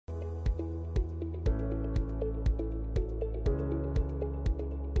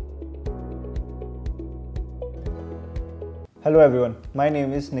Hello everyone, my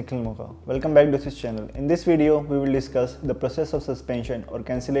name is Nikhil Mukha. Welcome back to this channel. In this video, we will discuss the process of suspension or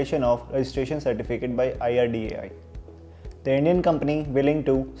cancellation of registration certificate by IRDAI. The Indian company willing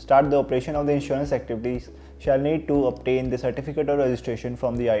to start the operation of the insurance activities shall need to obtain the certificate of registration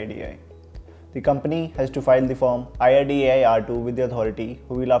from the IRDAI. The company has to file the form IRDAI R2 with the authority,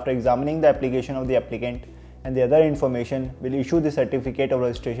 who will, after examining the application of the applicant and the other information, will issue the certificate of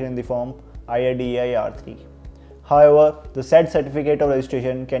registration in the form IRDAI R3. However, the said certificate of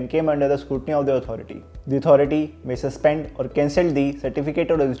registration can come under the scrutiny of the authority. The authority may suspend or cancel the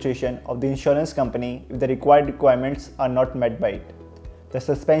certificate of registration of the insurance company if the required requirements are not met by it. The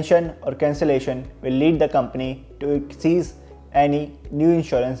suspension or cancellation will lead the company to cease any new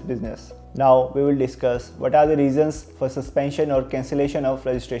insurance business. Now we will discuss what are the reasons for suspension or cancellation of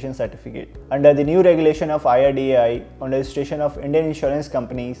registration certificate. Under the new regulation of IRDAI on registration of Indian insurance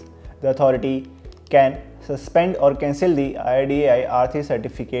companies, the authority can suspend or cancel the IRDAI R3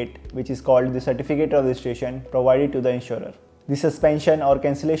 certificate, which is called the certificate of registration provided to the insurer. The suspension or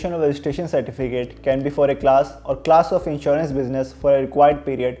cancellation of registration certificate can be for a class or class of insurance business for a required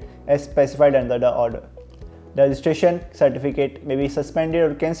period as specified under the order. The registration certificate may be suspended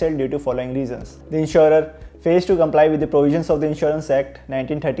or cancelled due to following reasons. The insurer fails to comply with the provisions of the Insurance Act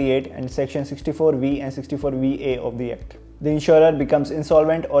 1938 and Section 64V and 64VA of the Act. The insurer becomes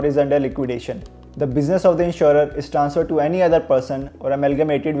insolvent or is under liquidation. The business of the insurer is transferred to any other person or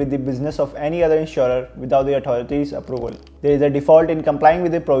amalgamated with the business of any other insurer without the authority's approval. There is a default in complying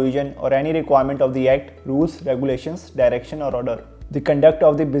with the provision or any requirement of the Act, rules, regulations, direction or order. The conduct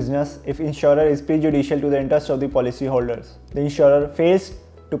of the business if insurer is prejudicial to the interest of the policyholders. The insurer fails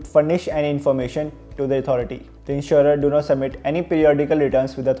to furnish any information to the authority. The insurer do not submit any periodical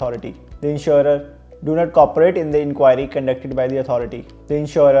returns with the authority. The insurer do not cooperate in the inquiry conducted by the authority. The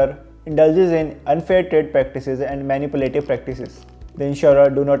insurer indulges in unfair trade practices and manipulative practices. The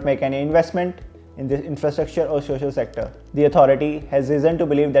insurer do not make any investment in the infrastructure or social sector. The authority has reason to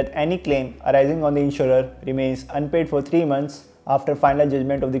believe that any claim arising on the insurer remains unpaid for 3 months after final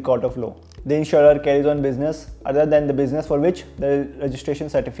judgment of the court of law. The insurer carries on business other than the business for which the registration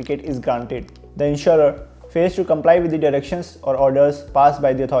certificate is granted. The insurer fails to comply with the directions or orders passed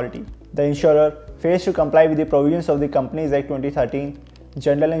by the authority. The insurer fails to comply with the provisions of the Companies Act 2013,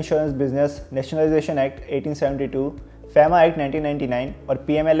 General Insurance Business Nationalization Act 1872, FAMA Act 1999 or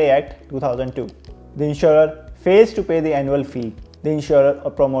PMLA Act 2002. The insurer fails to pay the annual fee. The insurer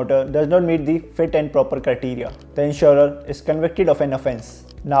or promoter does not meet the fit and proper criteria. The insurer is convicted of an offence.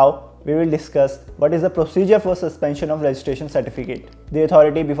 Now we will discuss what is the procedure for suspension of registration certificate. The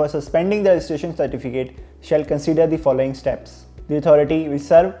authority, before suspending the registration certificate, shall consider the following steps. The authority will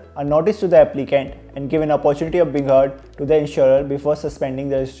serve a notice to the applicant and give an opportunity of being heard to the insurer before suspending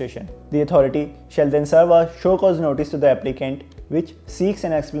the registration. The authority shall then serve a show cause notice to the applicant, which seeks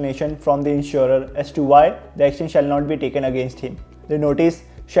an explanation from the insurer as to why the action shall not be taken against him. The notice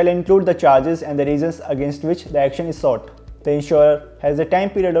shall include the charges and the reasons against which the action is sought. The insurer has a time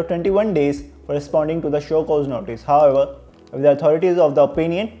period of 21 days for responding to the show cause notice. However, if the authority is of the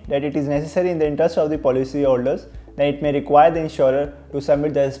opinion that it is necessary in the interest of the policyholders, then it may require the insurer to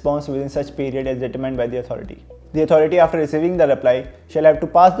submit the response within such period as determined by the authority. The authority, after receiving the reply, shall have to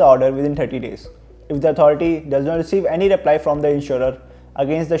pass the order within 30 days. If the authority does not receive any reply from the insurer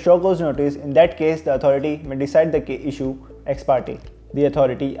against the show cause notice, in that case the authority may decide the issue ex parte. The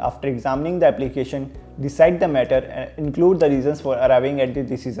authority, after examining the application, decide the matter and include the reasons for arriving at the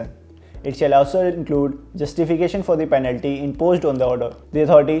decision. It shall also include justification for the penalty imposed on the order. The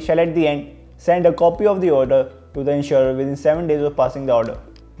authority shall at the end send a copy of the order to the insurer within 7 days of passing the order.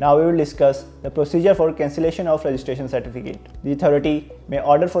 Now we will discuss the procedure for cancellation of registration certificate. The authority may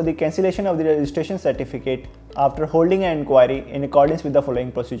order for the cancellation of the registration certificate after holding an inquiry in accordance with the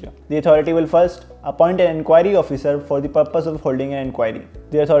following procedure. The authority will first appoint an inquiry officer for the purpose of holding an inquiry.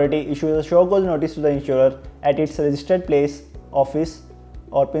 The authority issues a show cause notice to the insurer at its registered place, office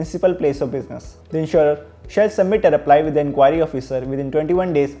or principal place of business. The insurer shall submit a reply with the inquiry officer within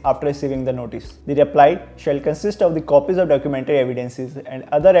 21 days after receiving the notice. The reply shall consist of the copies of documentary evidences and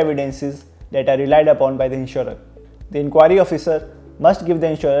other evidences that are relied upon by the insurer. The inquiry officer must give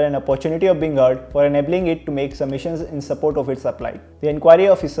the insurer an opportunity of being heard for enabling it to make submissions in support of its reply. The inquiry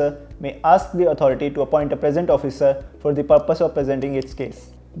officer may ask the authority to appoint a present officer for the purpose of presenting its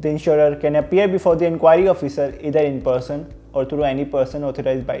case. The insurer can appear before the inquiry officer either in person or through any person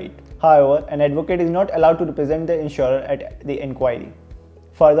authorized by it. However, an advocate is not allowed to represent the insurer at the inquiry.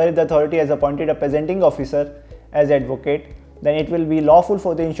 Further, if the authority has appointed a presenting officer as advocate, then it will be lawful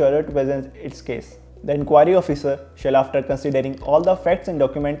for the insurer to present its case. The inquiry officer shall, after considering all the facts and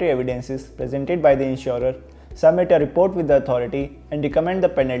documentary evidences presented by the insurer, submit a report with the authority and recommend the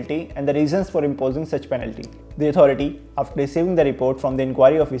penalty and the reasons for imposing such penalty. The authority, after receiving the report from the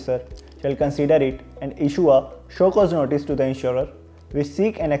inquiry officer, shall consider it and issue a show cause notice to the insurer, which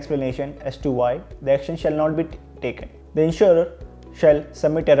seek an explanation as to why the action shall not be taken. The insurer shall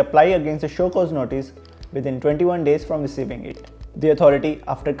submit a reply against the show cause notice within 21 days from receiving it. The authority,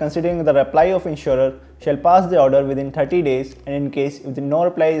 after considering the reply of insurer, shall pass the order within 30 days, and in case if no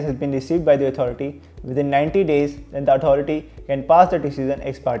reply has been received by the authority within 90 days, then the authority can pass the decision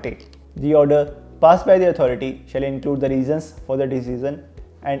ex parte. The order passed by the authority shall include the reasons for the decision,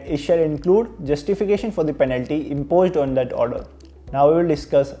 and it shall include justification for the penalty imposed on that order. Now we will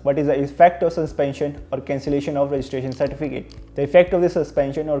discuss what is the effect of suspension or cancellation of registration certificate. The effect of the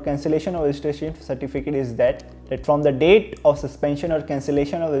suspension or cancellation of registration certificate is that from the date of suspension or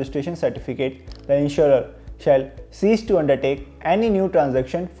cancellation of registration certificate, the insurer shall cease to undertake any new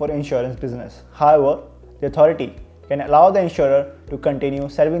transaction for insurance business. However, the authority can allow the insurer to continue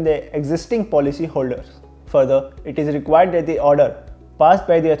serving the existing policy holders. Further, it is required that the order passed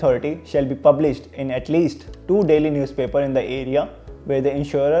by the authority shall be published in at least 2 daily newspapers in the area where the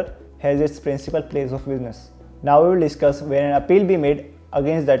insurer has its principal place of business. Now we will discuss where an appeal be made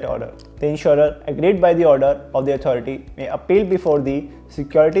against that order. The insurer, aggrieved by the order of the authority, may appeal before the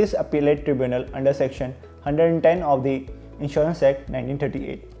Securities Appellate Tribunal under Section 110 of the Insurance Act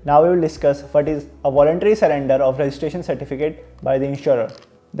 1938. Now we will discuss what is a voluntary surrender of registration certificate by the insurer.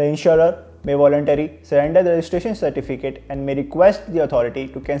 The insurer may voluntarily surrender the registration certificate and may request the authority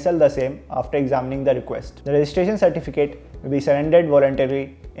to cancel the same after examining the request. The registration certificate may be surrendered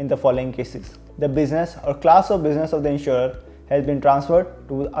voluntarily in the following cases. The business or class of business of the insurer has been transferred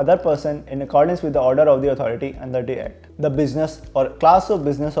to other person in accordance with the order of the authority under the Act. The business or class of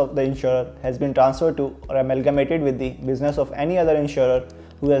business of the insurer has been transferred to or amalgamated with the business of any other insurer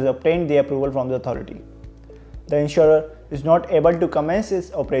who has obtained the approval from the authority. The insurer is not able to commence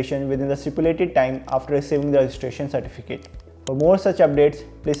its operation within the stipulated time after receiving the registration certificate. For more such updates,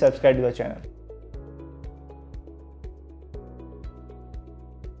 please subscribe to the channel.